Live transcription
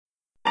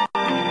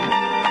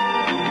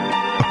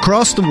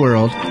Across the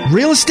world,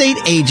 real estate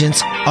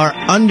agents are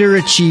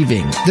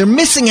underachieving. They're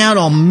missing out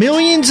on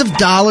millions of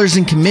dollars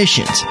in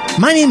commissions.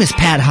 My name is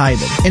Pat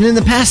Hiban, and in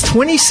the past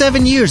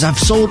 27 years, I've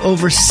sold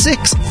over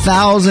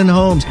 6,000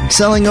 homes,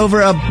 selling over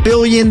 $1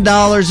 billion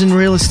in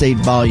real estate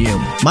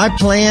volume. My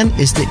plan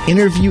is to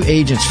interview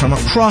agents from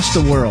across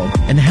the world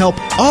and help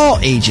all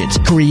agents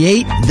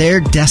create their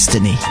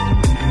destiny.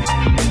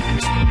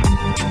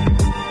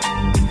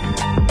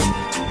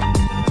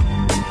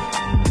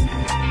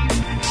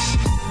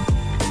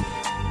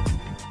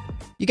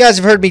 You guys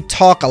have heard me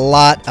talk a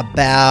lot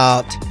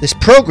about this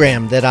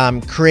program that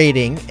I'm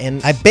creating,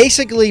 and I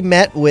basically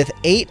met with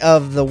 8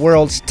 of the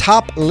world's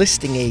top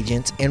listing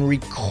agents and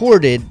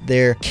recorded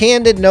their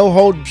candid,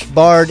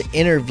 no-holds-barred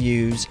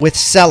interviews with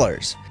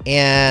sellers.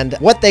 And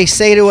what they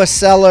say to a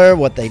seller,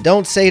 what they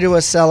don't say to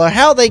a seller,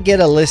 how they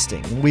get a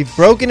listing. We've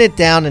broken it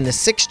down into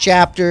 6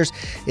 chapters.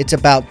 It's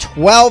about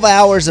 12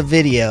 hours of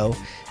video,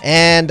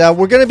 and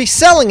we're going to be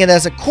selling it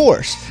as a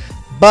course.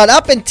 But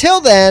up until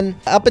then,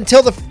 up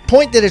until the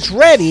point that it's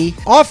ready,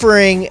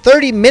 offering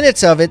 30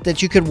 minutes of it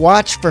that you could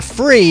watch for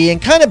free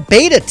and kind of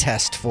beta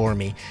test for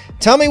me.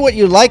 Tell me what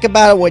you like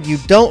about it, what you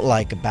don't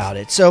like about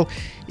it. So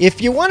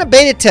if you want to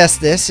beta test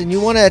this and you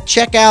want to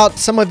check out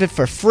some of it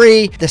for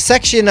free, the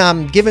section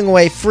I'm giving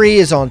away free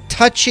is on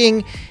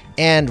touching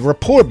and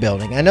rapport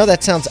building. I know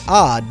that sounds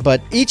odd, but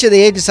each of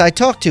the agents I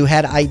talked to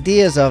had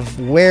ideas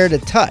of where to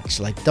touch.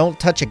 Like, don't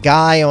touch a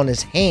guy on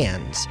his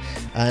hands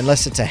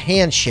unless it's a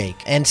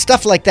handshake and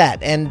stuff like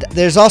that. And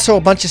there's also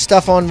a bunch of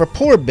stuff on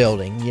rapport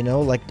building, you know,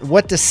 like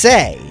what to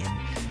say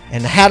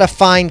and how to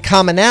find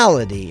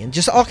commonality and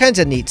just all kinds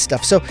of neat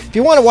stuff. So if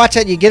you want to watch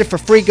that, you get it for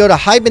free. Go to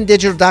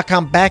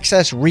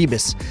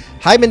hibandigital.com/rebus,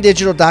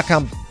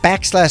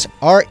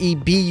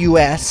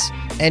 hibandigital.com/REBUS,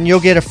 and you'll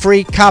get a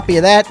free copy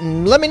of that.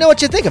 And let me know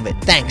what you think of it.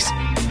 Thanks.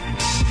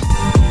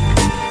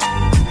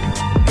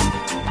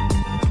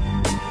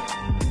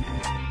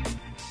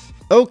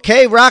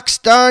 Okay,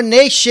 Rockstar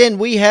Nation,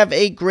 we have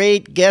a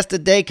great guest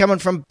today coming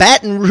from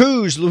Baton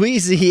Rouge,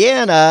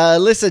 Louisiana.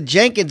 Alyssa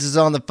Jenkins is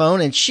on the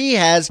phone, and she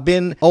has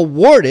been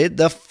awarded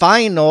the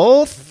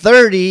final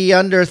 30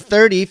 under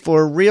 30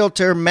 for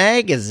Realtor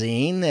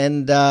Magazine,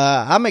 and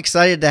I'm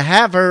excited to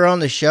have her on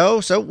the show.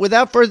 So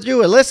without further ado,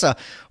 Alyssa,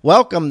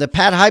 welcome to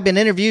Pat Hiban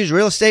Interviews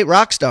Real Estate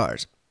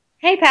Rockstars.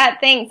 Hey, Pat,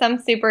 thanks. I'm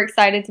super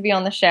excited to be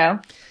on the show.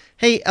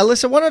 Hey,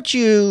 Alyssa, why don't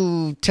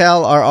you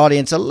tell our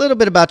audience a little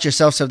bit about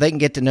yourself so they can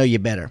get to know you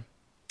better?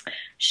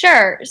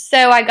 Sure.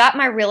 So I got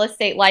my real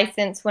estate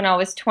license when I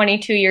was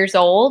 22 years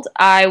old.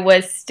 I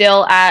was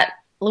still at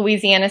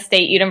Louisiana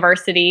State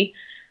University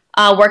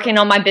working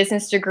on my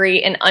business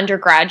degree in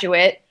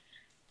undergraduate.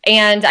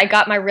 And I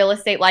got my real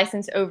estate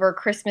license over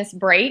Christmas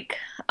break.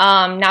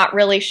 Not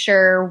really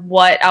sure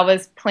what I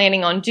was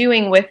planning on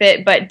doing with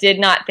it, but did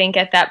not think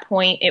at that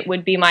point it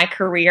would be my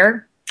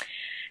career.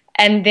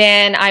 And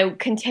then I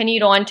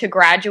continued on to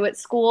graduate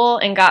school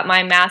and got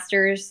my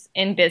master's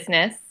in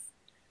business.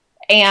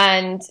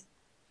 And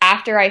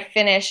after I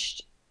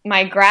finished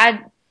my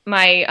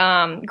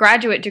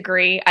graduate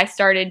degree, I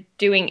started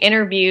doing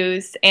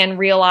interviews and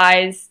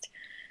realized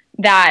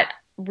that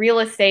real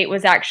estate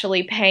was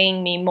actually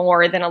paying me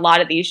more than a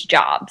lot of these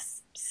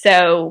jobs.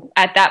 So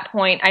at that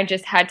point, I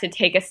just had to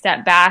take a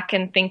step back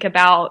and think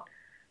about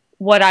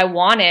what I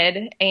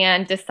wanted,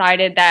 and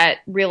decided that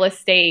real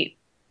estate,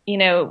 you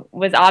know,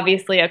 was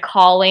obviously a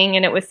calling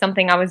and it was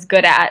something I was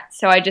good at.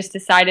 So I just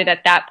decided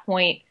at that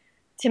point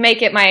to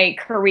make it my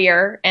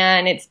career,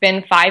 and it's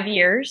been 5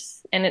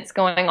 years and it's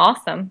going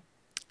awesome.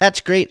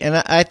 That's great. And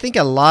I think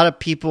a lot of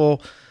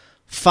people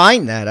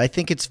find that. I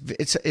think it's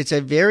a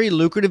very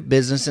lucrative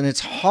business, and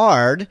it's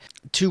hard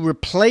to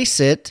replace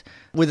it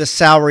with a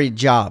salaried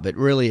job. It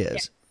really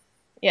is.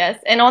 Yes.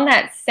 And on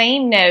that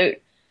same note,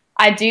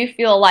 I do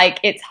feel like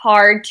it's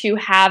hard to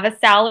have a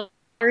salary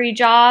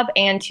job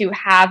and to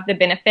have the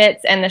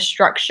benefits and the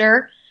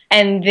structure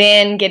and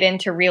then get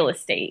into real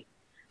estate.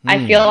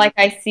 I feel like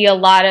I see a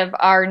lot of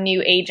our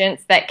new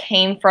agents that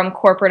came from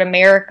corporate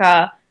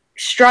America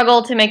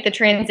struggle to make the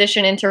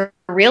transition into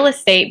real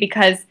estate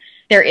because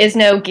there is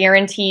no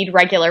guaranteed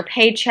regular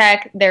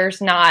paycheck. There's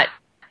not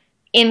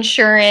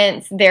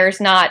insurance.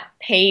 There's not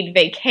paid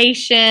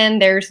vacation.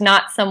 There's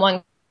not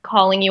someone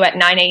calling you at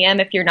 9 a.m.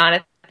 if you're not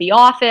at the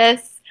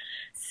office.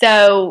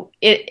 So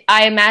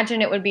I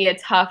imagine it would be a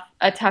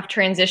tough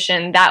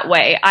transition that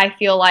way. I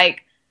feel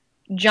like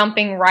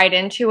jumping right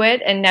into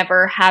it and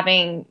never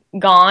having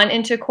gone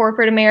into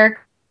corporate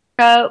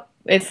America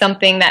is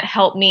something that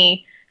helped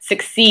me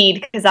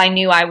succeed, because I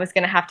knew I was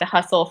going to have to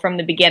hustle from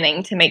the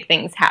beginning to make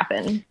things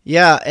happen.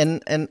 Yeah,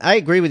 and I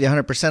agree with you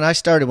 100%. I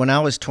started when I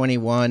was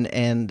 21,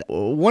 and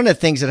one of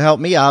the things that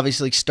helped me,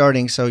 obviously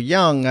starting so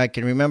young, I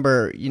can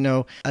remember, you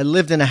know, I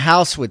lived in a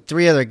house with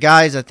 3 other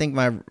guys. I think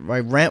my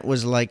rent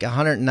was like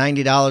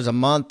 $190 a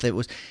month. It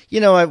was,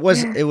 you know, it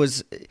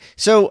was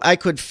so I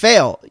could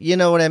fail. You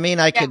know what I mean?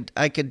 I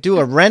could do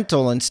a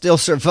rental and still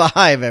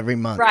survive every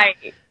month.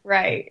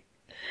 Right.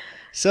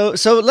 So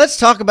let's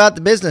talk about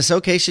the business.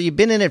 Okay, so you've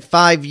been in it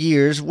 5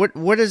 years. What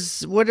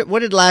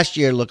did last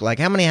year look like?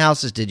 How many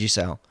houses did you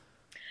sell?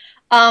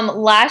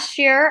 Last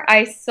year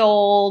I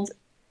sold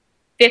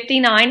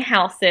 59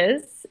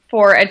 houses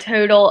for a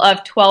total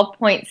of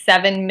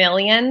 12.7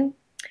 million.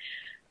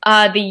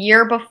 The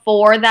year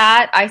before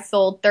that, I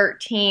sold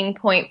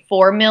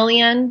 13.4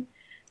 million,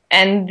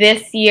 and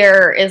this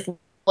year is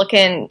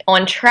looking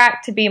on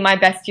track to be my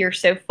best year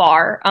so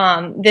far.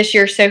 This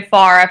year so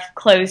far, I've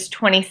closed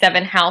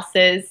 27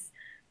 houses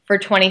for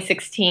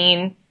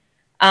 2016.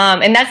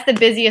 And that's the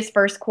busiest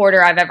first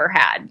quarter I've ever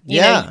had.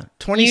 You know,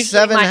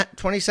 27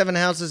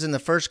 houses in the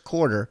first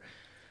quarter.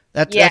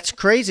 That's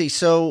crazy.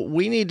 So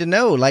we need to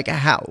know, like,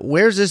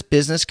 where's this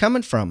business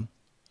coming from?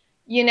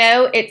 You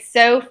know, it's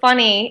so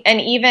funny.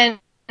 And even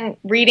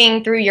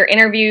reading through your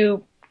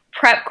interview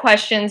prep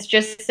questions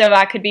just so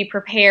I could be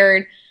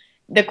prepared,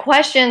 the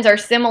questions are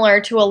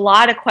similar to a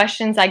lot of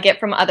questions I get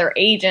from other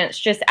agents,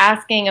 just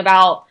asking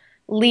about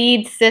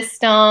lead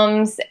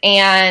systems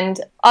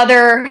and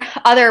other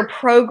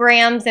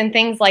programs and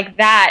things like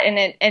that.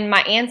 And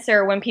my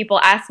answer when people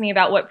ask me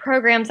about what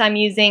programs I'm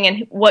using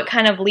and what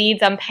kind of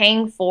leads I'm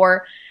paying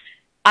for,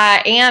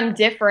 I am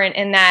different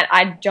in that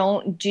I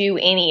don't do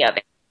any of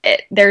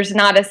it. There's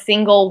not a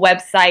single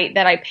website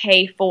that I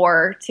pay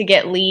for to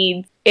get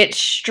leads. It's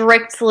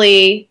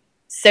strictly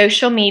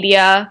social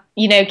media,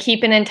 you know,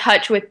 keeping in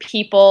touch with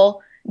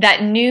people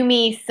that knew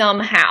me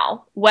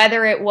somehow,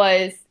 whether it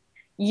was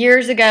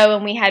years ago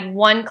and we had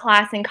one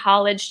class in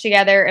college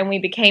together and we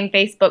became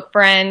Facebook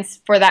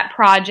friends for that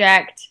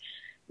project,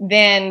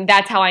 then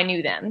that's how I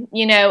knew them,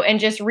 you know, and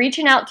just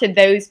reaching out to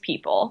those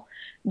people,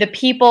 the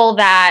people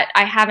that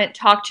I haven't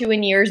talked to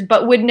in years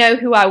but would know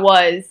who I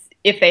was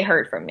if they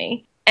heard from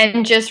me,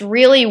 and just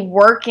really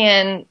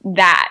working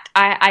that.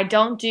 I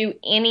don't do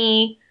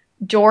any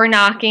door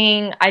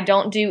knocking. I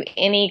don't do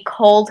any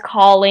cold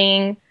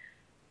calling.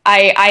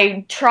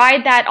 I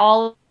tried that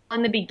all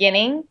in the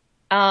beginning.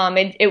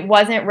 It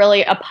wasn't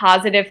really a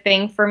positive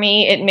thing for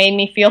me. It made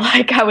me feel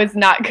like I was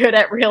not good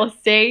at real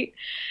estate.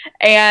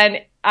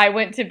 And I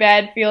went to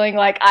bed feeling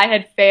like I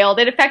had failed.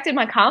 It affected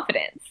my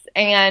confidence.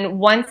 And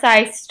once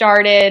I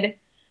started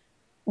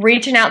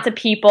reaching out to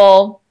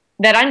people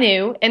that I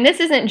knew, and this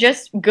isn't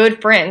just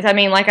good friends. I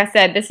mean, like I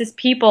said, this is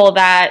people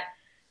that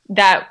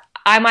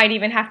I might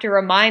even have to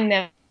remind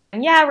them,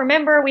 yeah,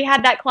 remember we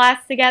had that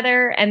class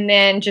together, and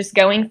then just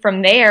going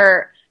from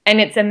there. And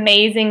it's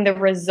amazing the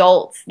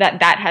results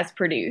that has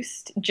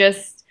produced.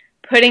 Just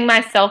putting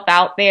myself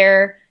out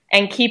there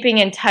and keeping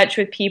in touch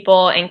with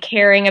people and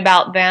caring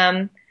about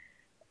them.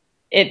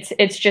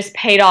 It's just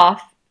paid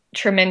off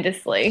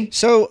tremendously.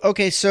 So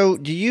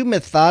do you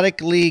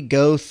methodically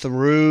go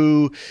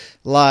through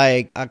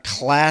like a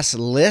class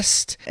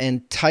list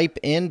and type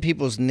in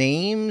people's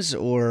names,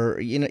 or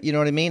you know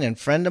what I mean, and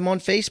friend them on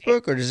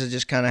Facebook, or does it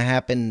just kind of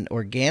happen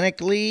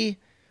organically?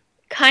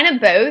 Kind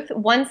of both.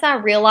 Once I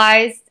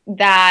realized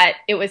that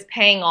it was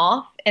paying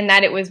off and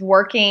that it was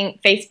working,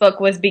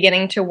 Facebook was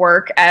beginning to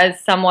work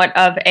as somewhat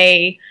of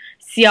a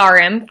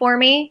CRM for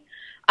me,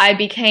 I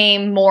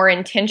became more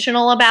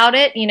intentional about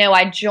it. You know,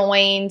 I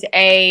joined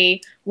a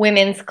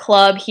women's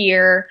club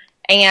here,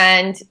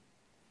 and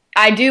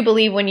I do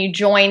believe when you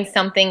join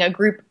something, a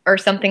group or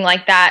something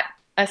like that,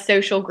 a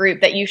social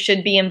group, that you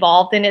should be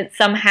involved in it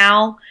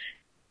somehow.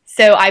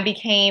 So I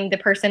became the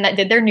person that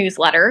did their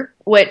newsletter,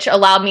 which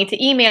allowed me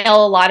to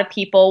email a lot of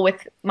people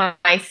with my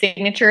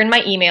signature in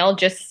my email,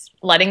 just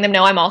letting them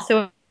know I'm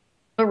also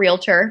a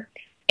realtor.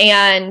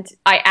 And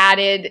I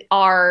added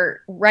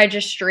our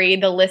registry,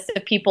 the list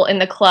of people in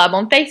the club,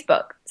 on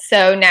Facebook.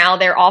 So now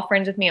they're all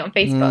friends with me on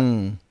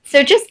Facebook.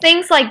 So just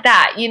things like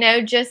that, you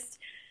know, just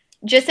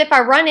if I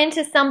run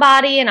into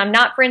somebody and I'm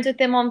not friends with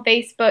them on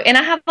Facebook, and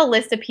I have a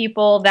list of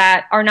people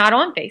that are not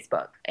on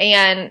Facebook,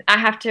 and I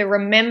have to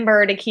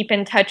remember to keep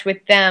in touch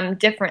with them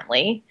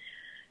differently.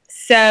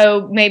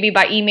 So maybe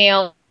by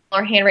email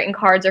or handwritten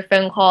cards or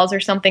phone calls or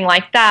something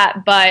like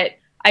that. But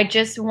I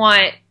just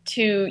want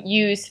to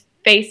use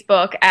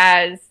Facebook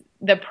as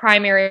the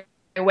primary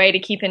way to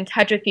keep in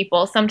touch with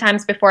people.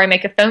 Sometimes before I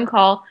make a phone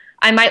call,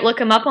 I might look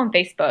them up on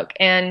Facebook.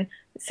 And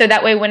so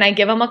that way when I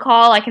give them a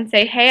call, I can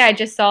say, hey, I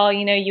just saw,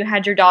 you know, you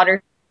had your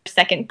daughter's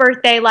second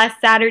birthday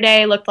last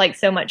Saturday. Looked like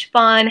so much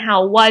fun.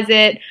 How was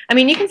it? I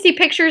mean, you can see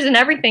pictures and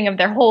everything of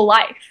their whole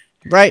life.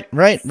 Right.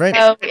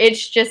 So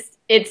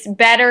it's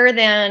better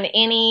than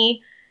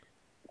any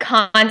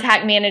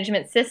contact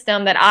management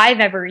system that I've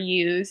ever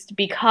used,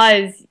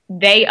 because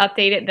they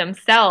update it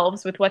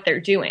themselves with what they're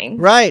doing.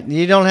 Right.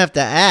 You don't have to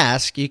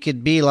ask. You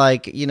could be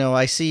like, you know,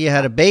 I see you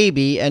had a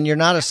baby, and you're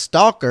not a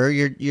stalker.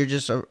 You're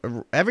just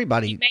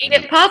everybody. You made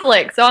it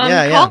public, so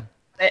I'm calling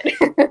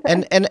it.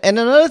 and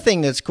another thing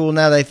that's cool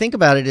now that I think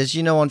about it is,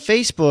 you know, on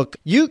Facebook,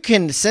 you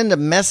can send a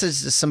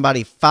message to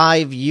somebody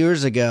 5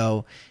 years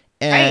ago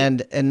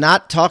and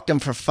not talk to them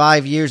for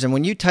 5 years. And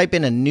when you type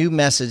in a new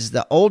message,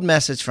 the old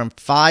message from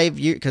 5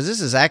 years, because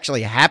this has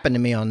actually happened to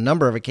me on a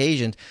number of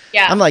occasions.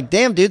 Yeah. I'm like,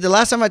 damn, dude, the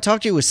last time I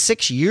talked to you was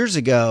 6 years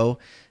ago.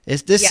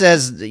 This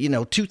says, you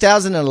know,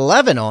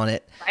 2011 on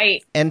it.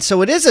 Right. And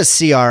so it is a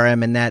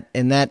CRM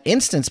in that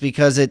instance,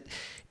 because it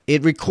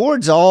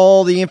records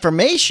all the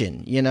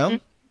information, you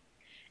know?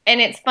 And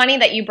it's funny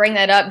that you bring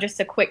that up. Just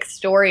a quick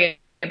story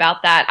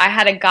about that. I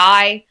had a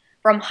guy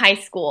from high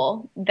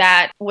school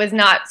that was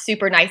not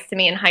super nice to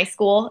me in high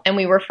school, and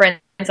we were friends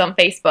on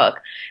Facebook.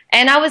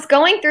 And I was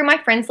going through my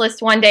friends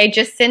list one day,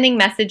 just sending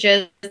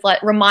messages,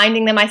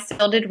 reminding them I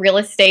still did real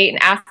estate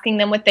and asking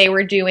them what they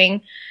were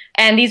doing.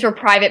 And these were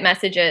private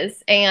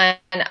messages. And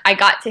I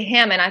got to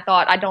him and I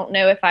thought, I don't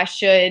know if I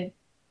should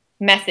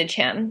message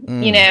him,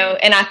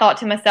 and I thought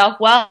to myself,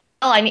 well,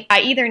 I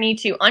either need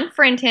to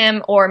unfriend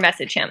him or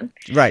message him.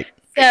 Right.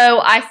 So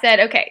I said,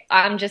 okay,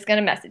 I'm just going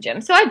to message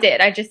him. So I did.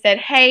 I just said,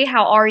 hey,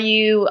 how are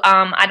you?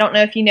 I don't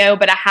know if you know,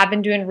 but I have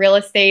been doing real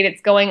estate.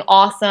 It's going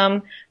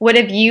awesome. What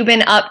have you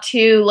been up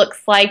to?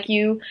 Looks like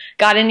you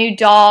got a new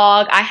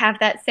dog. I have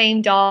that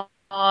same dog,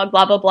 blah,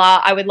 blah,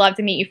 blah. I would love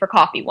to meet you for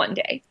coffee one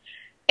day.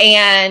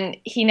 And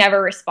he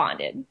never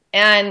responded.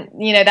 And,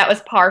 that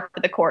was par for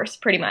the course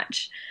pretty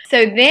much.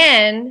 So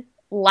then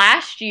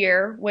last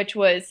year, which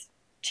was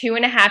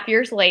 2.5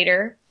 years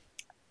later,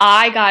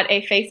 I got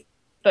a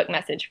Facebook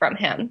message from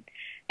him,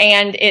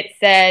 and it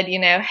said,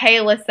 hey,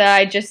 Alyssa,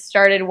 I just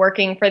started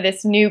working for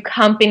this new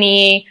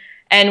company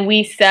and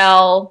we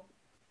sell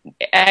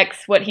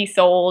X what he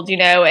sold,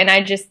 and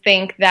I just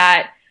think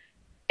that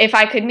if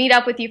I could meet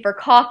up with you for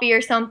coffee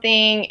or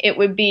something, it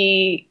could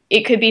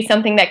be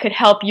something that could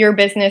help your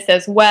business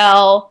as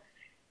well.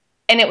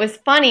 And it was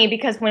funny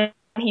because when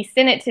he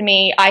sent it to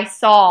me, I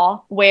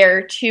saw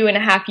where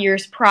 2.5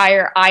 years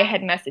prior I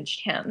had messaged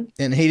him.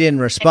 And he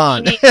didn't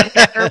respond. And he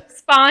never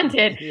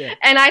responded. Yeah.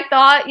 And I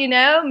thought,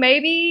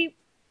 maybe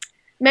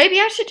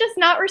I should just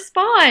not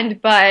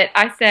respond. But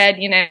I said,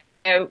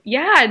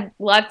 yeah, I'd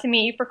love to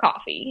meet you for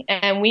coffee.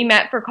 And we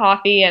met for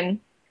coffee and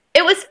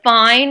it was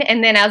fine.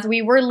 And then as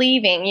we were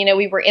leaving,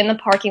 we were in the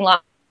parking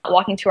lot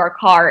walking to our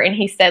car, and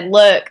he said,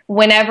 look,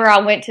 whenever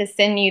I went to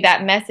send you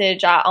that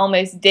message, I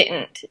almost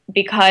didn't,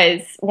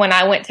 because when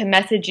I went to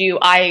message you,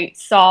 I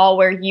saw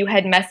where you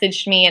had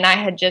messaged me and I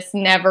had just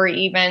never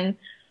even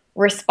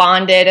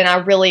responded, and I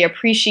really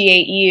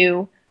appreciate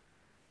you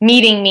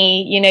meeting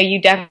me.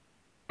 You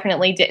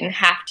definitely didn't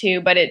have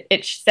to, but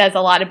it says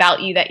a lot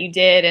about you that you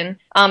did.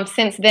 And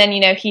since then,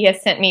 he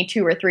has sent me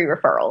 2 or 3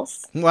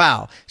 referrals.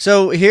 Wow.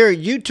 So here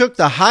you took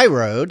the high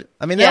road.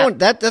 I mean,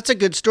 that's a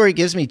good story. It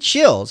gives me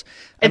chills.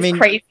 It's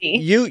crazy.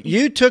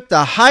 You took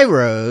the high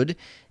road,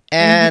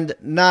 and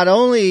not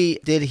only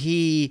did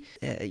he,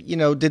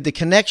 did the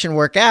connection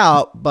work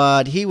out,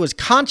 but he was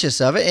conscious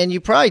of it, and you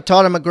probably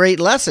taught him a great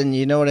lesson.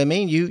 You know what I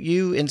mean?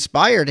 You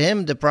inspired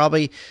him to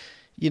probably,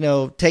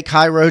 take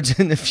high roads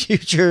in the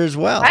future as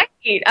well. Right.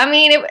 I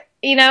mean,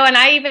 and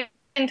I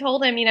even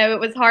told him, it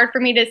was hard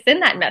for me to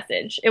send that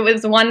message. It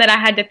was one that I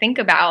had to think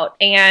about.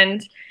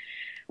 And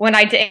when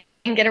I didn't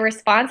get a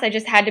response, I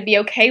just had to be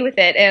okay with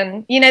it.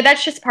 And,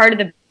 that's just part of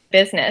the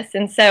business.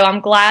 And so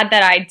I'm glad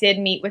that I did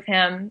meet with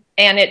him,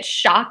 and it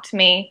shocked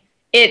me.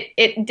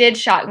 It did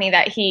shock me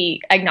that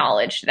he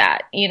acknowledged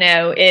that.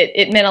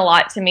 It meant a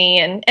lot to me,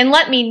 and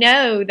let me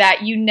know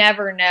that you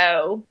never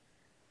know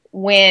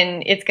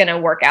when it's going to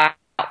work out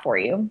for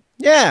you.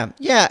 Yeah.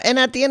 And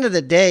at the end of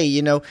the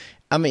day,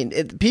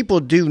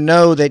 people do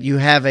know that you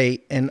have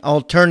an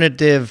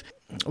alternative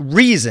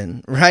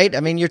reason, right? I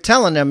mean, you're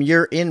telling them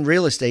you're in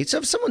real estate. So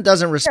if someone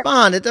doesn't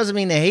respond, it doesn't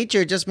mean they hate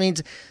you. It just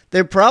means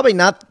they're probably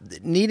not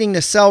needing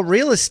to sell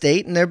real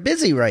estate and they're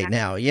busy right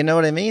now. You know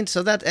what I mean?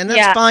 So that's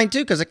fine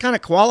too, because it kind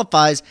of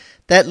qualifies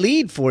that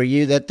lead for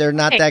you, that they're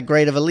not that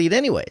great of a lead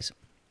anyways.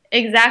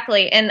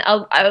 Exactly. And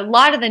a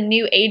lot of the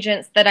new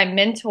agents that I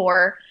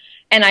mentor,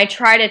 and I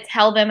try to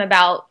tell them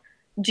about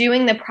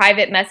doing the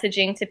private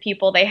messaging to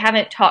people they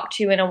haven't talked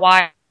to in a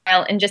while,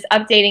 and just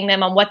updating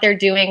them on what they're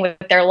doing with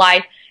their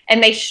life.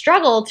 And they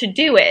struggle to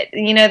do it.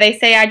 They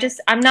say,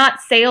 I'm not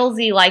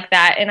salesy like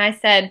that. And I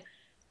said,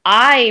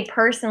 I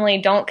personally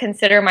don't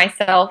consider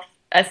myself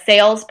a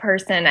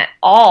salesperson at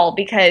all,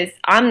 because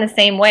I'm the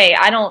same way.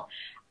 I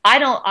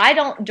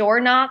don't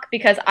door knock,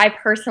 because I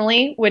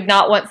personally would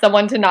not want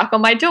someone to knock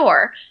on my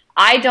door.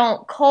 I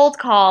don't cold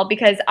call,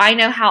 because I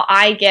know how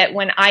I get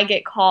when I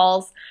get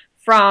calls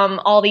from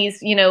all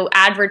these,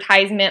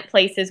 advertisement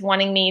places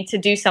wanting me to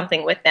do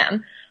something with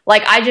them.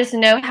 Like, I just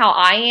know how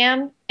I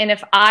am. And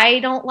if I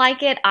don't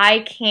like it, I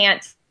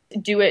can't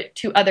do it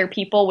to other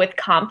people with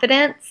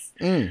confidence.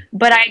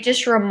 But I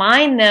just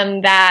remind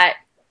them that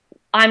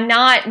I'm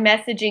not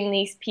messaging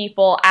these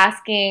people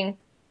asking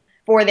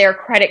for their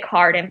credit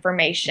card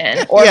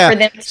information or for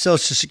them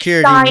social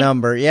security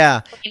number.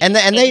 Yeah. And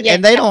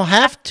they don't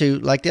have to,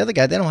 like the other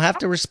guy, they don't have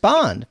to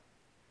respond.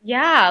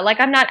 Yeah. Like,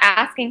 I'm not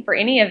asking for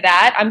any of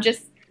that. I'm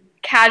just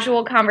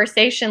casual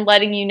conversation,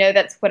 letting you know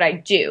that's what I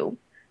do.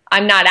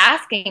 I'm not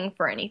asking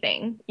for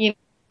anything,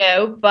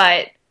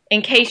 but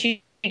in case you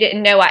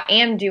didn't know, I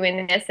am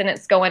doing this and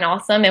it's going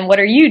awesome. And what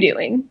are you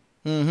doing?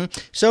 Mm-hmm.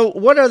 So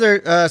what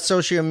other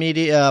social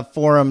media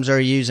forums are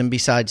you using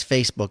besides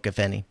Facebook, if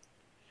any?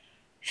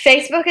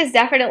 Facebook is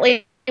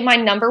definitely my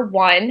number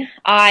one.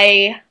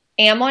 I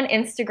am on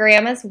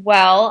Instagram as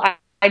well.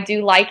 I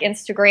do like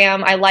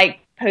Instagram. I like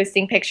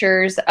posting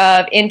pictures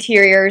of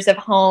interiors of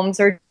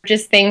homes or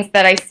just things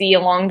that I see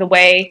along the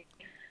way.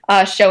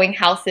 showing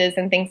houses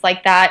and things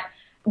like that.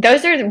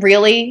 Those are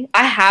really,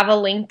 I have a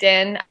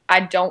LinkedIn. I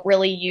don't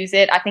really use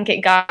it. I think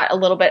it got a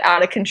little bit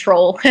out of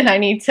control and I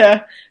need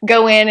to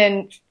go in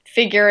and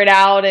figure it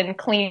out and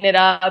clean it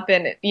up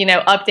and,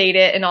 update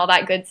it and all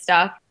that good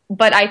stuff.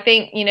 But I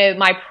think,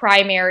 my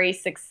primary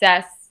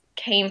success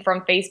came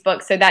from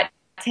Facebook. So that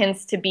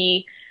tends to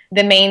be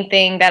the main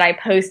thing that I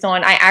post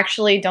on. I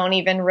actually don't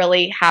even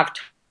really have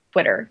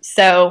Twitter.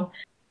 So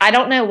I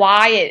don't know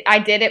why I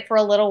did it for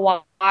a little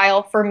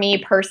while. For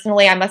me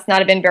personally, I must not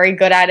have been very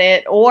good at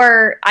it.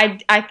 Or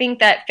I think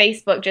that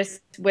Facebook,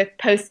 just with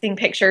posting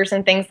pictures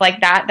and things like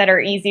that are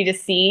easy to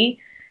see,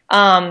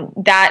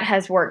 that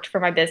has worked for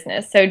my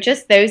business. So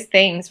just those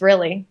things,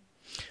 really.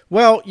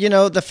 Well,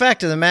 the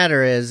fact of the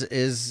matter is,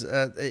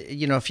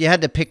 if you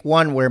had to pick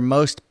one where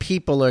most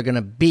people are going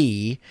to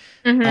be,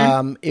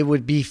 it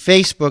would be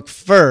Facebook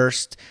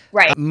first.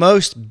 Right.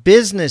 Most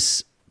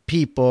business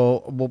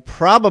people will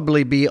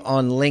probably be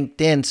on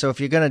LinkedIn. So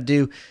if you're going to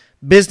do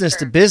business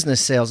to business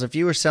sales, if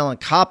you were selling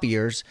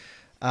copiers,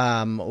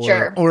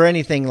 or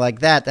anything like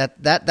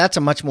that's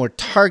a much more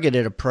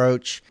targeted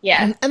approach.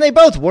 Yeah. And they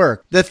both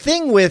work. The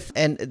thing with,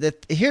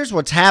 here's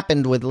what's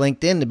happened with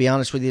LinkedIn, to be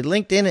honest with you.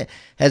 LinkedIn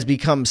has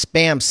become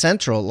spam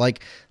central.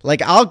 Like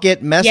I'll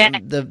get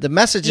the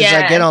messages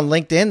I get on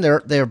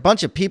LinkedIn, they're a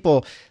bunch of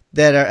people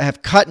that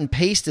have cut and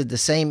pasted the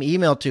same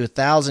email to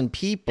 1,000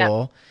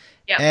 people.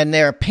 Yep. And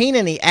they're a pain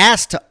in the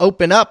ass to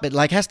open up. It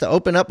has to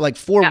open up like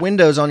 4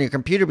 windows on your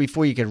computer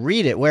before you can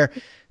read it, where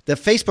the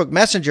Facebook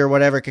Messenger or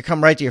whatever could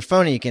come right to your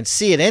phone and you can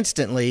see it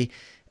instantly.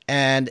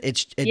 And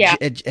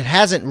it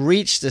hasn't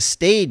reached the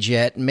stage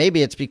yet.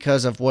 Maybe it's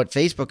because of what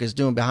Facebook is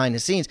doing behind the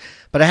scenes,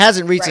 but it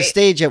hasn't reached a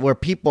stage yet where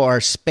people are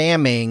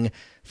spamming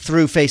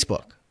through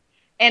Facebook.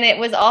 And it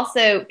was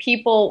also,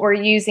 people were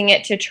using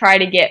it to try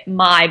to get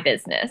my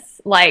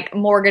business, like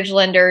mortgage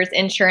lenders,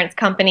 insurance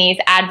companies,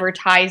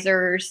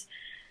 advertisers.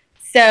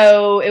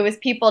 So it was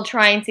people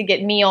trying to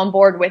get me on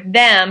board with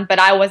them, but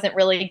I wasn't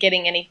really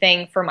getting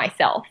anything for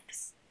myself.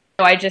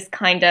 So I just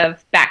kind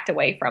of backed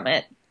away from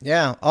it.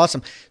 Yeah,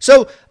 awesome.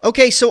 So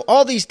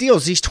all these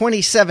deals, these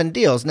 27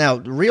 deals. Now,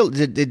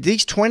 did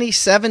these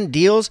 27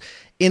 deals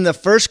in the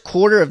first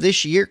quarter of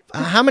this year,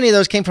 how many of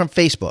those came from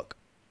Facebook?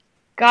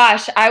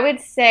 Gosh, I would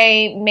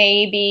say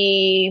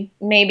maybe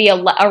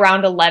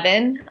around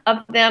 11 of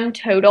them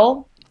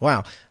total.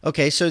 Wow.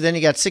 Okay, so then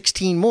you got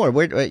 16 more.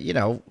 Where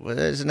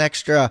there's an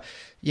extra,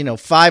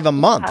 5 a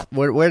month.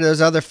 Where are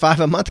those other 5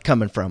 a month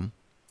coming from?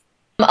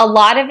 A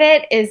lot of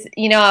it is,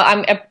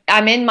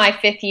 I'm in my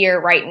 5th year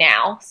right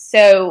now.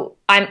 So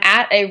I'm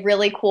at a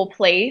really cool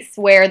place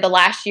where the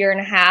last year and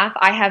a half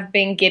I have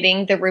been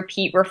getting the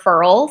repeat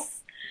referrals.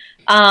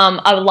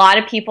 A lot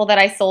of people that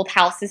I sold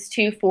houses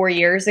to 4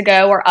 years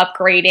ago are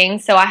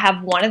upgrading. So I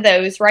have one of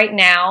those right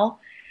now.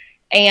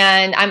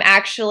 And I'm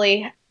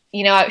actually,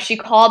 she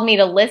called me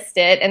to list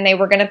it and they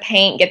were going to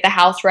paint, get the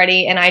house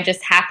ready. And I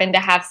just happened to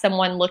have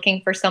someone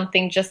looking for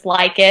something just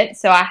like it.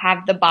 So I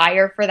have the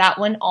buyer for that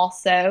one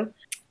also.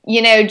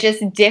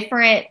 Just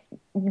different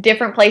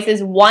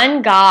places.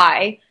 One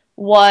guy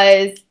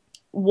was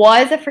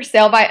a for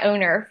sale by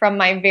owner from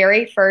my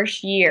very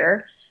first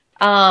year,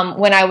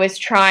 when I was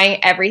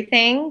trying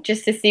everything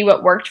just to see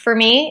what worked for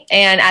me.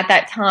 And at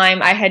that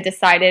time I had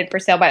decided for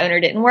sale by owner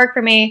didn't work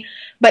for me.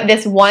 But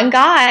this one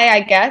guy,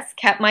 I guess,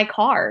 kept my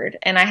card,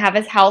 and I have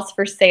his house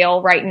for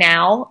sale right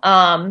now.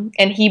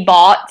 And he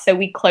bought, so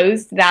we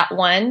closed that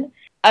one.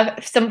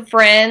 Some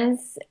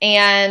friends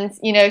and,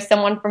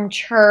 someone from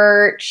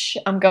church.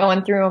 I'm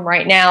going through them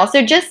right now.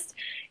 So just,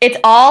 it's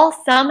all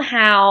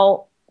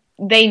somehow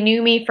they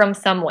knew me from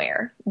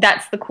somewhere.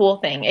 That's the cool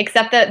thing.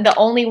 Except that the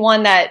only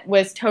one that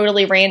was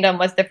totally random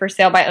was the for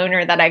sale by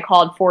owner that I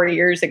called 4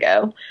 years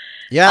ago.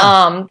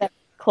 Yeah. That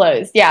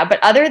closed. Yeah. But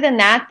other than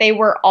that, they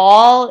were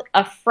all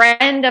a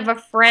friend of a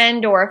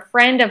friend or a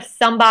friend of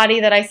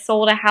somebody that I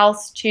sold a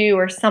house to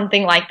or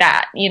something like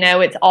that.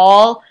 It's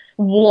all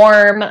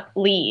warm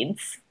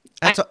leads.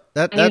 I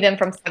knew them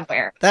from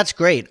somewhere. That's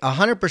great.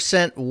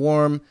 100%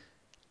 warm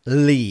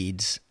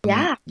leads.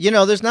 Yeah.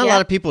 There's not a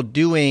lot of people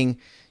doing.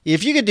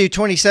 If you could do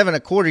 27 a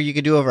quarter, you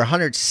could do over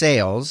 100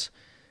 sales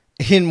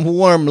in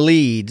warm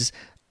leads.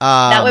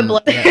 That would blow.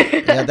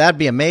 Yeah, that'd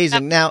be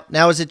amazing.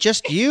 Now, is it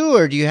just you,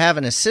 or do you have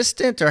an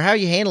assistant, or how are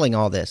you handling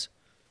all this?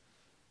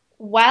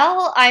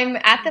 Well, I'm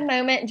at the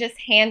moment just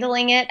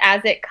handling it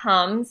as it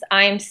comes.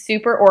 I'm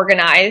super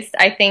organized.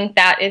 I think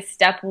that is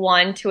step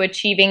one to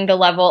achieving the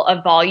level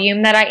of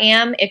volume that I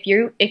am. If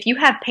you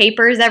have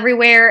papers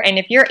everywhere and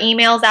if your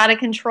email's out of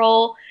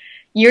control,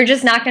 you're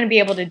just not going to be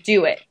able to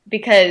do it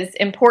because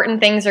important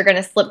things are going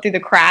to slip through the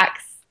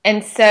cracks.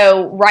 And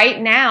so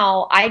right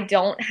now, I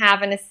don't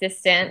have an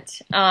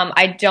assistant.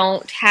 I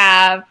don't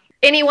have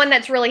anyone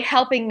that's really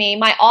helping me.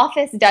 My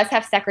office does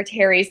have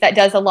secretaries that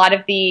does a lot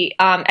of the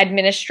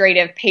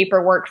administrative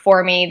paperwork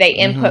for me. They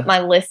input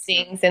my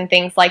listings and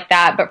things like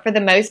that. But for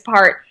the most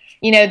part,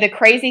 the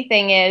crazy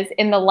thing is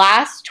in the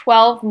last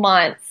 15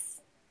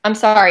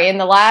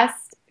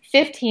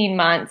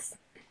 months,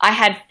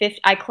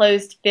 I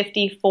closed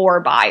 54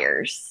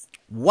 buyers.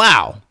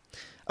 Wow.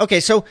 Okay,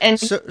 so And,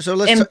 so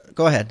let's and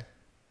go ahead.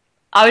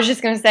 I was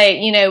just going to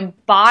say,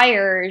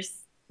 buyers,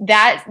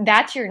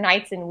 that's your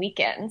nights and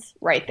weekends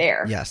right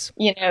there. Yes.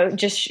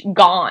 Just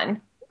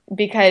gone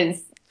because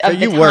So of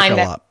the you work time a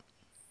that, lot.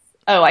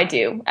 oh, I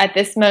do. At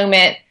this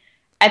moment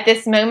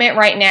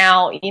right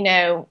now,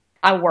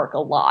 I work a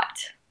lot.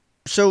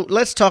 So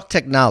let's talk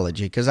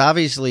technology, because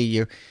obviously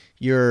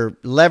you're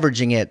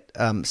leveraging it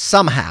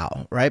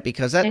somehow, right?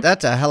 Because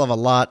that's a hell of a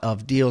lot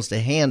of deals to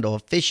handle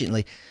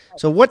efficiently.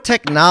 So what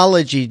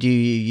technology do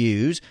you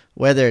use,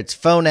 whether it's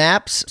phone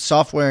apps,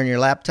 software on your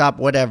laptop,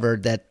 whatever,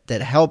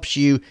 that helps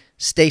you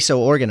stay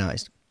so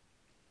organized?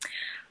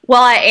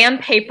 Well, I am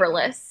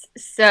paperless.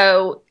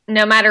 So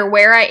no matter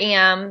where I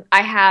am,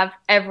 I have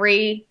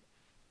every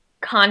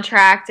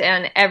contract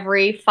and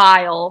every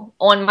file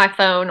on my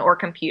phone or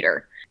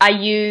computer. I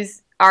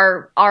use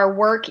our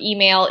work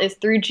email is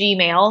through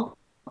Gmail,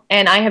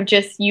 and I have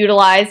just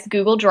utilized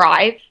Google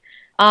Drive.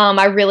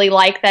 I really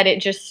like that it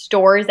just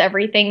stores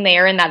everything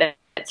there and that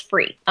it's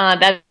free.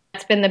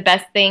 That's been the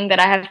best thing that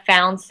I have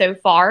found so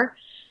far.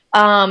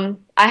 I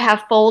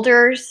have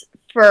folders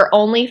for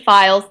only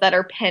files that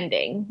are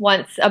pending.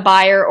 Once a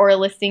buyer or a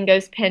listing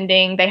goes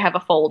pending, they have a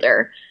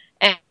folder.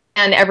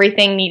 And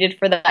everything needed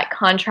for that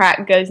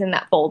contract goes in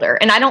that folder.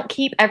 And I don't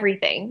keep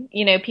everything.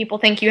 People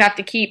think you have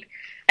to keep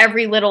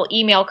every little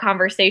email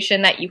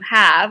conversation that you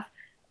have,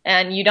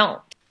 and you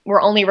don't.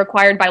 We're only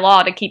required by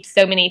law to keep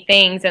so many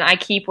things, and I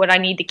keep what I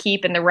need to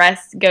keep, and the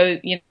rest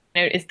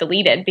is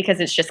deleted because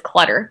it's just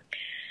clutter.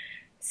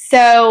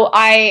 So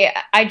I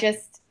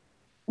just,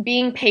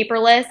 being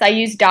paperless, I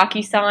use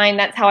DocuSign.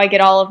 That's how I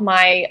get all of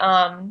my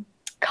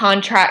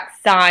contracts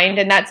signed,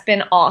 and that's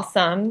been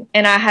awesome.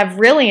 And I have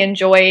really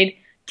enjoyed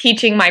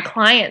teaching my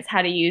clients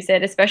how to use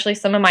it, especially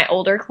some of my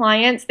older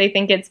clients. They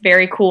think it's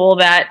very cool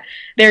that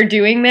they're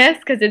doing this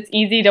because it's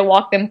easy to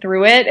walk them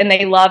through it, and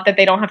they love that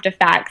they don't have to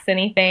fax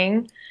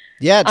anything.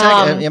 Yeah,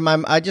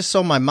 I just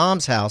sold my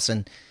mom's house,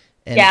 and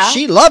Yeah.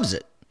 she loves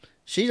it.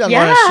 She doesn't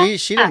Yeah. want to.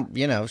 She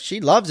didn't. She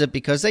loves it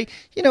because they,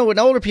 when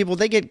older people,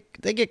 they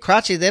get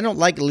crotchety. They don't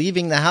like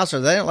leaving the house, or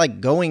they don't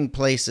like going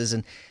places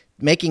and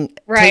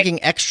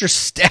taking extra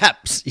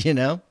steps.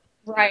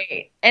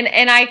 Right. And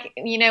I,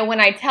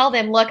 when I tell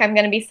them, look, I'm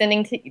going to be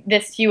sending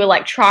this to you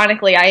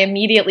electronically, I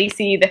immediately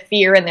see the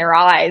fear in their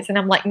eyes. And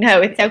I'm like,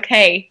 no, it's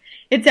okay.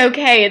 It's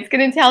okay. It's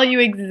going to tell you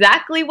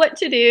exactly what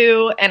to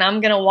do. And I'm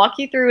going to walk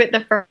you through it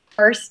the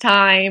first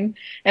time.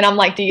 And I'm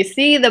like, do you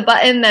see the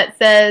button that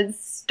says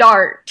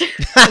start?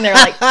 And they're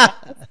like,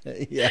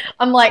 yeah.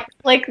 I'm like,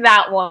 click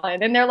that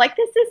one. And they're like,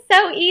 this is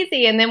so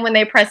easy. And then when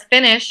they press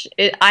finish,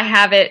 I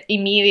have it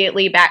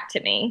immediately back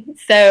to me.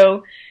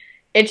 So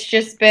it's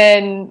just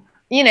been,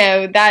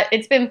 that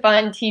it's been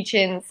fun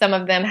teaching some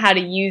of them how to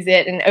use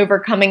it and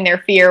overcoming their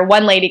fear.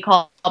 One lady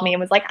called me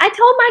and was like, I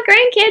told my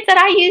grandkids that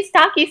I used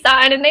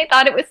DocuSign and they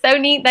thought it was so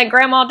neat that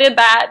grandma did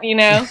that,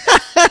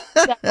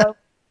 So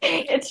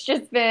it's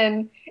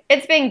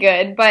been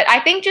good. But I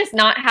think just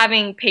not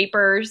having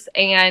papers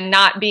and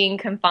not being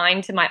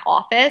confined to my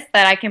office,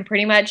 that I can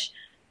pretty much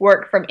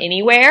work from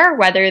anywhere,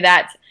 whether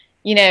that's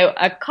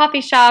a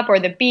coffee shop or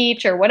the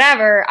beach or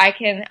whatever. I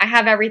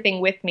have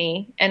everything with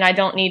me, and I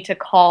don't need to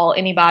call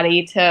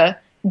anybody to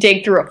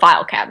dig through a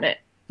file cabinet.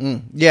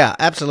 Yeah,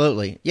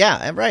 absolutely.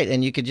 Yeah, right.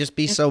 And you could just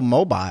be so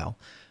mobile,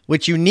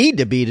 which you need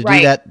to be to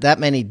do that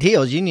many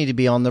deals. You need to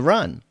be on the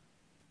run.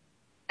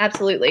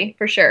 Absolutely,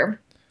 for sure.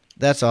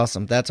 That's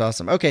awesome. That's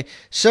awesome. Okay,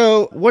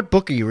 so what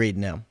book are you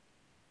reading now?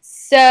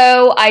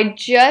 So I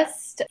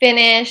just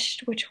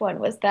finished, which one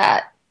was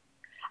that?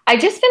 I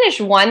just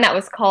finished one that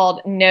was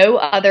called No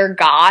Other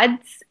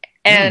Gods,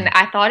 and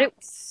I thought it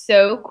was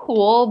so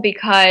cool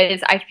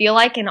because I feel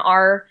like in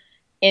our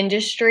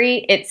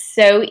industry, it's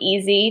so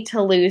easy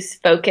to lose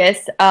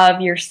focus of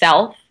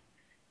yourself,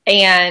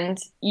 and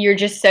you're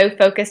just so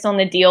focused on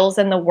the deals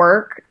and the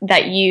work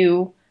that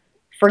you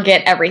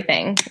forget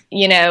everything,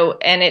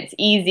 and it's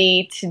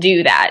easy to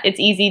do that. It's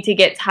easy to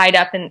get tied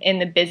up in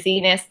the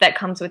busyness that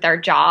comes with our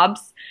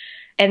jobs.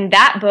 And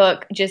that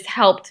book just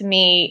helped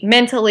me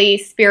mentally,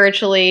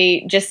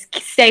 spiritually, just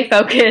stay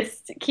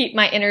focused, keep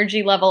my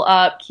energy level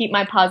up, keep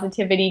my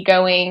positivity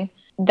going.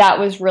 That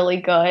was really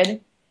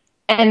good.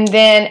 And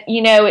then,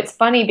 it's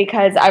funny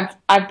because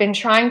I've been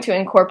trying to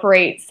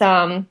incorporate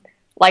some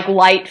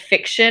light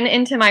fiction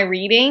into my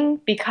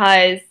reading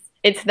because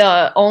it's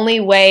the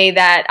only way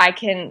that I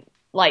can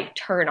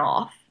turn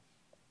off.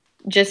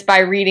 Just by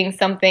reading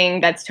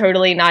something that's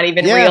totally not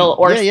even real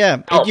or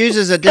it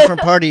uses a different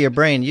part of your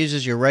brain. It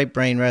uses your right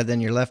brain rather than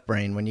your left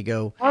brain when you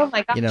go. Oh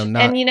my gosh!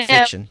 Not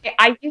fiction.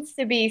 I used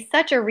to be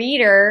such a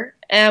reader,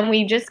 and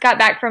we just got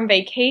back from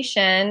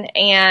vacation,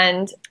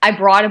 and I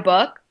brought a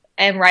book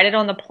and read it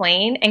on the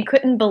plane, and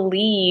couldn't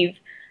believe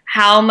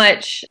how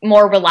much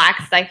more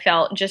relaxed I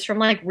felt just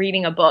from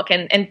reading a book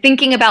and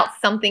thinking about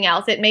something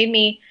else. It made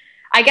me.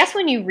 I guess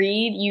when you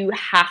read, you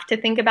have to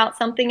think about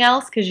something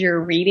else because you're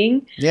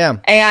reading. Yeah.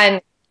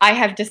 And I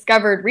have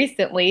discovered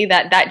recently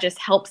that just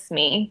helps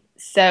me.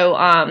 So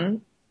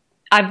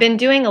I've been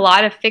doing a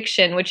lot of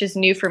fiction, which is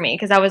new for me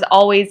because I was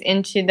always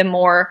into the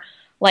more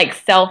like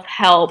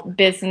self-help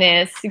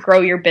business,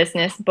 grow your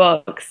business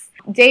books.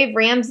 Dave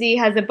Ramsey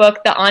has a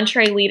book, the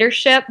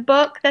EntreLeadership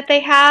book that they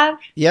have.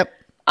 Yep.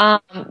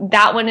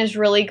 That one is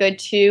really good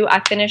too.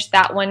 I finished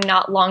that one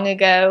not long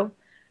ago,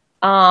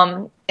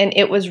 and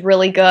it was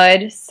really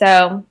good.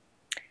 So,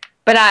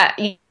 but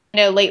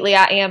lately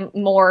I am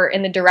more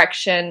in the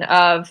direction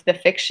of the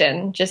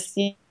fiction, just,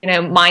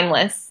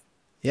 mindless.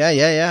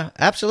 Yeah.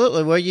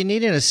 Absolutely. Well, you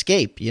need an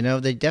escape.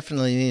 They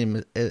definitely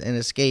need an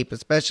escape,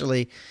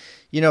 especially,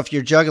 if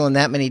you're juggling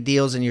that many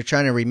deals and you're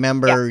trying to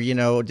remember,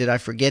 did I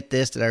forget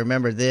this? Did I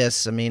remember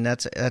this? I mean,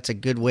 that's a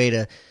good way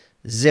to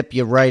zip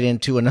you right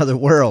into another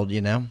world,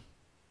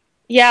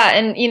 Yeah.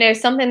 And,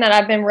 something that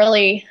I've been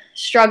really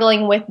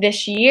struggling with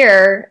this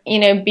year,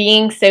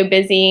 being so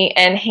busy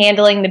and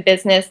handling the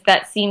business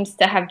that seems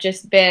to have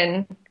just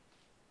been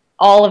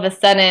all of a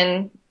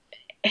sudden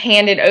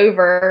handed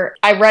over.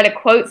 I read a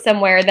quote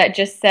somewhere that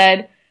just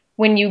said,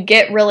 when you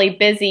get really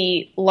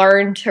busy,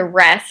 learn to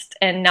rest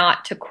and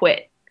not to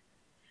quit.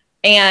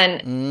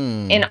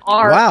 And in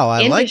our wow,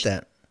 I industry, like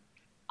that.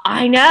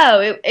 I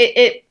know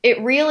it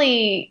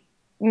really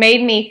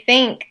made me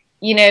think,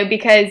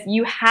 because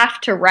you have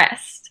to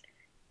rest.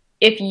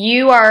 If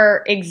you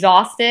are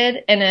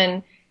exhausted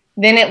and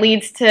then it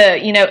leads to,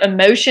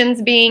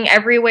 emotions being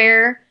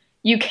everywhere,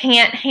 you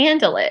can't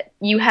handle it.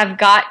 You have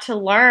got to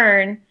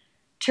learn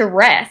to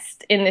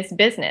rest in this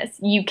business.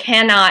 You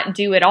cannot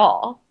do it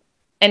all.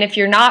 And if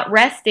you're not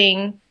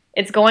resting,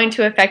 it's going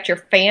to affect your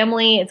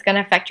family. It's going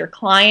to affect your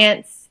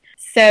clients.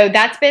 So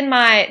that's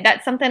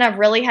something I've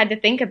really had to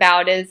think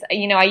about is,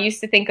 I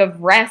used to think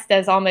of rest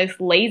as almost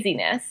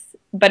laziness,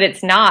 but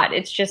it's not.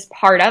 It's just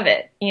part of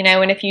it,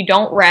 and if you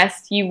don't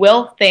rest, you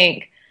will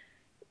think,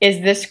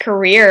 is this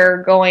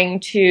career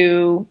going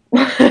to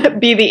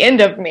be the end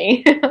of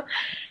me?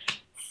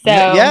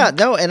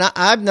 And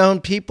I've known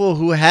people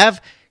who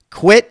have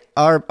quit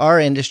our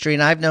industry,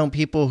 and I've known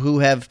people who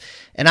have,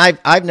 and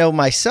I've known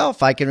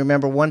myself. I can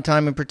remember one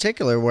time in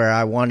particular where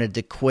I wanted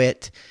to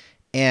quit,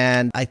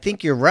 and I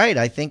think you're right.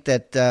 I think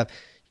that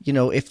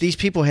if these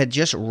people had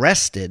just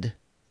rested,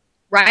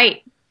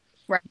 right,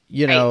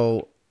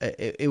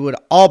 it would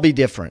all be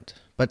different.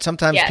 But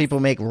sometimes yes. people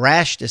make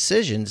rash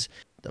decisions.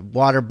 The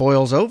water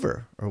boils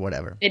over or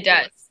whatever. It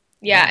does.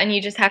 Yeah, and you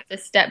just have to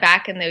step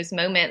back in those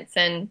moments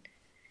and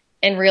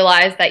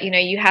realize that,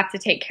 you have to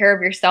take care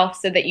of yourself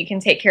so that you can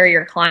take care of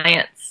your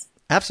clients.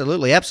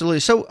 Absolutely.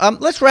 So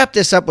let's wrap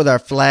this up with our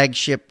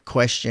flagship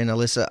question,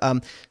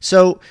 Alyssa.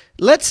 So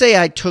let's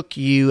say I took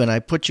you and I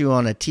put you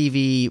on a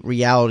TV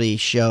reality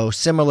show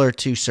similar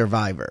to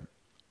Survivor.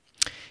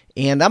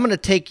 And I'm going to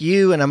take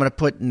you and I'm going to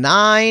put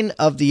 9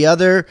 of the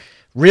other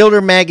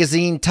Realtor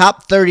Magazine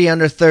top 30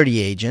 under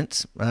 30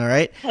 agents, all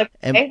right? Okay.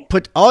 And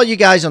put all you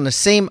guys on the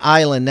same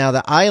island. Now,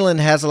 the island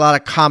has a lot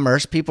of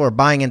commerce. People are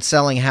buying and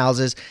selling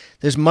houses.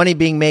 There's money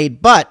being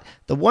made. But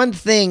the one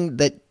thing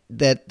that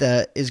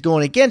is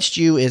going against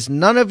you is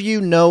none of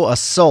you know a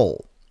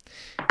soul.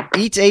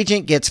 Each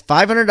agent gets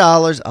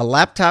 $500, a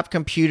laptop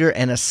computer,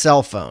 and a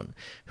cell phone.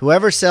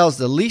 Whoever sells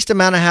the least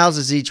amount of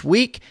houses each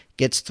week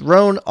gets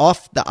thrown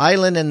off the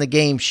island in the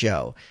game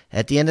show.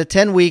 At the end of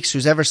 10 weeks,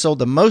 who's ever sold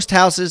the most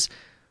houses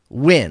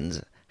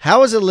wins.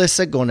 How is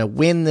Alyssa going to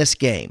win this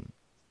game?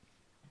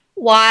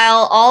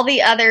 While all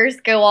the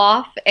others go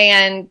off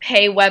and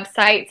pay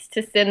websites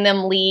to send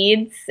them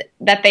leads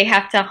that they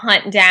have to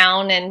hunt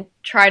down and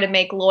try to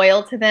make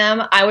loyal to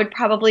them, I would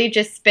probably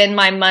just spend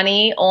my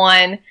money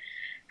on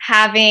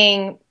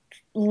having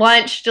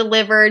lunch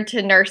delivered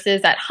to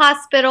nurses at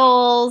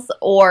hospitals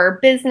or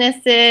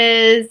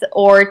businesses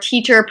or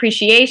teacher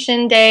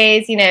appreciation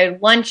days,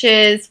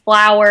 lunches,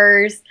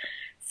 flowers,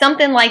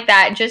 something like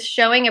that. Just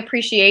showing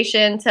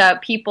appreciation to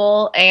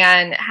people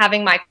and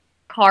having my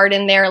card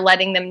in there,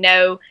 letting them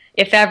know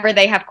if ever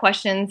they have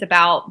questions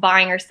about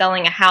buying or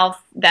selling a house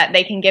that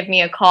they can give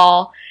me a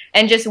call,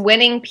 and just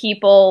winning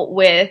people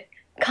with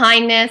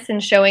kindness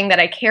and showing that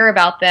I care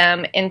about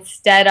them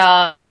instead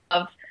of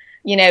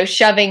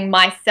shoving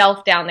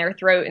myself down their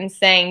throat and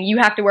saying, you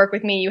have to work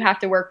with me, you have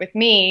to work with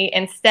me.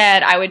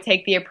 Instead, I would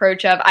take the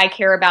approach of, I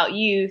care about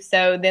you,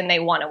 so then they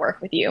want to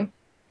work with you.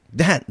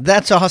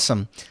 That's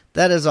awesome.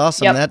 That is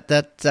awesome.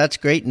 Yep. That's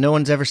great. No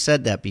one's ever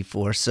said that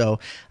before. So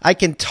I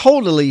can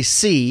totally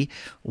see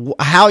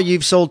how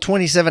you've sold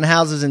 27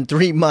 houses in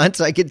 3 months.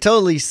 I can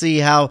totally see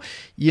how,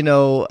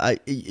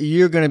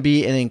 you're going to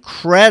be an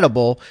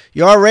incredible,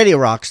 you're already a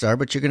rock star,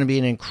 but you're going to be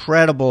an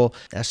incredible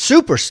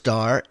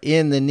superstar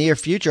in the near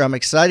future. I'm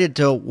excited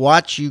to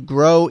watch you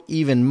grow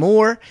even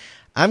more.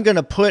 I'm going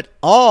to put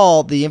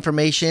all the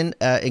information,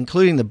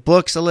 including the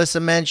books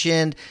Alyssa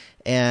mentioned,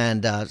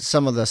 and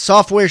some of the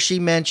software she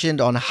mentioned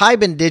on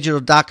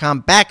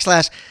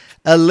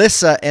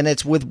hibandigital.com/Alyssa, and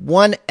it's with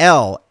one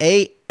L,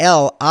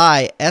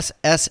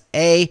 Alissa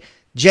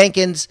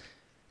Jenkins,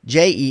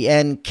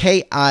 Jenkins.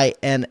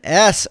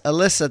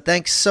 Alyssa,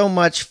 thanks so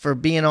much for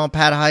being on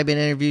Pat Hiban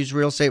Interviews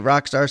Real Estate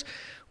Rockstars.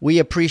 We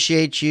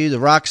appreciate you. The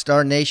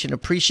Rockstar Nation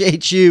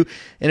appreciates you.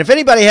 And if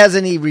anybody has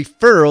any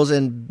referrals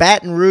in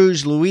Baton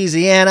Rouge,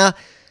 Louisiana,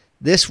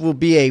 this will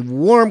be a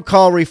warm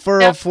call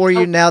referral for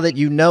you now that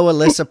you know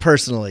Alyssa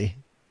personally.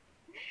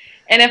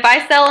 And if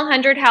I sell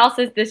 100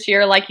 houses this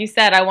year, like you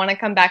said, I want to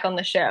come back on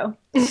the show.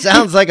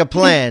 Sounds like a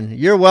plan.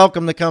 You're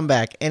welcome to come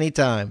back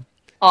anytime.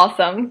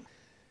 Awesome.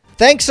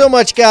 Thanks so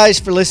much,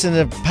 guys, for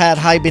listening to Pat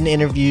Hiban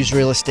Interviews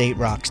Real Estate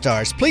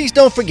Rockstars. Please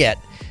don't forget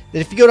that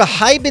if you go to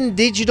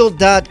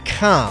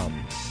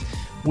hibandigital.com,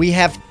 we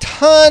have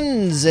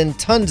tons and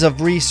tons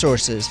of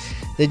resources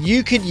that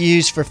you could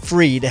use for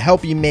free to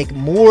help you make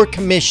more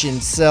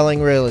commissions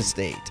selling real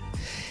estate.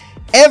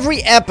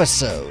 Every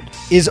episode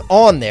is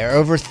on there,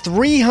 over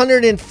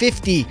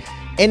 350,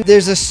 and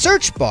there's a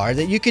search bar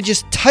that you could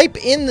just type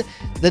in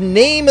the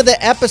name of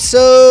the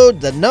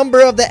episode, the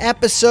number of the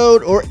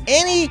episode, or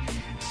any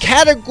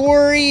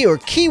category or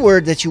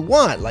keyword that you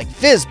want, like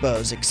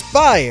FSBOs,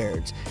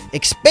 expireds,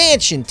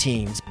 expansion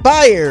teams,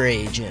 buyer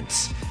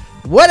agents,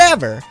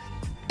 whatever,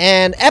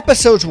 and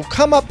episodes will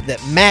come up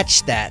that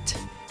match that.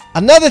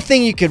 Another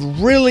thing you could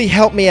really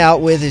help me out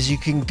with is you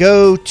can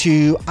go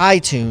to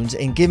iTunes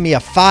and give me a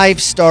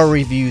 5-star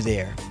review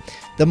there.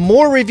 The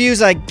more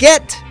reviews I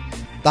get,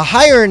 the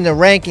higher in the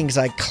rankings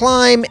I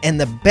climb,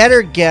 and the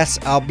better guests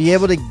I'll be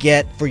able to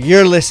get for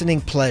your listening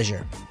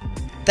pleasure.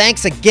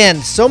 Thanks again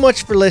so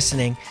much for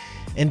listening,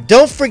 and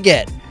don't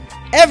forget,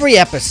 every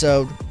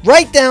episode,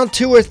 write down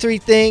 2 or 3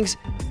 things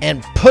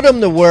and put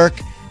them to work,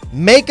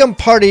 make them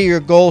part of your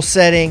goal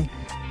setting,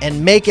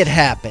 and make it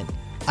happen.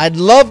 I'd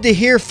love to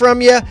hear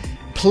from you.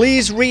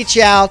 Please reach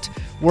out.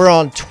 We're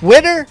on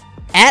Twitter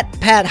at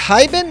Pat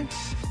Hiban.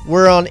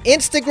 We're on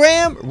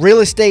Instagram,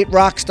 Real Estate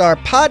Rockstar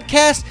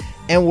Podcast.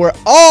 And we're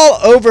all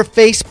over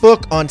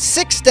Facebook on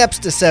 6 Steps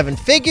to 7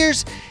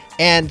 Figures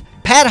and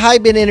Pat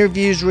Hiban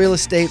Interviews Real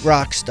Estate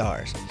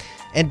Rockstars.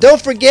 And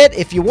don't forget,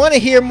 if you want to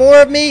hear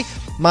more of me,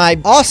 my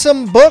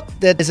awesome book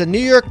that is a New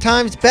York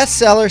Times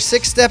bestseller,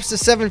 6 Steps to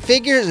 7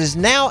 Figures, is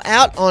now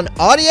out on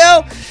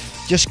audio.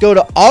 Just go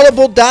to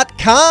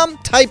audible.com,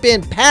 type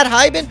in Pat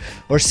Hiban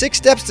or 6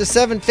 Steps to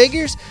 7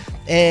 Figures,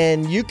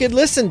 and you can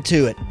listen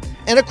to it.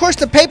 And of course,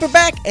 the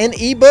paperback and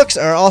ebooks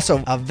are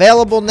also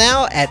available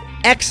now at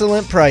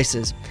excellent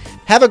prices.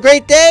 Have a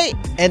great day,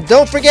 and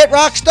don't forget,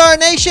 Rockstar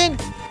Nation,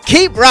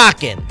 keep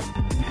rocking.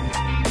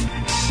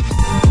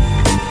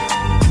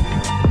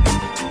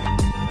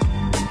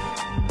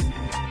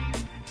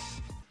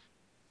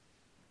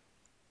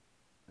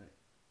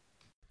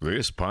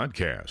 This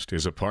podcast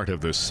is a part of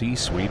the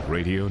C-Suite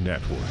Radio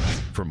Network.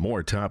 For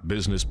more top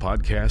business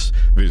podcasts,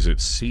 visit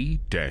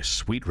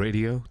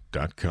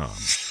c-suiteradio.com.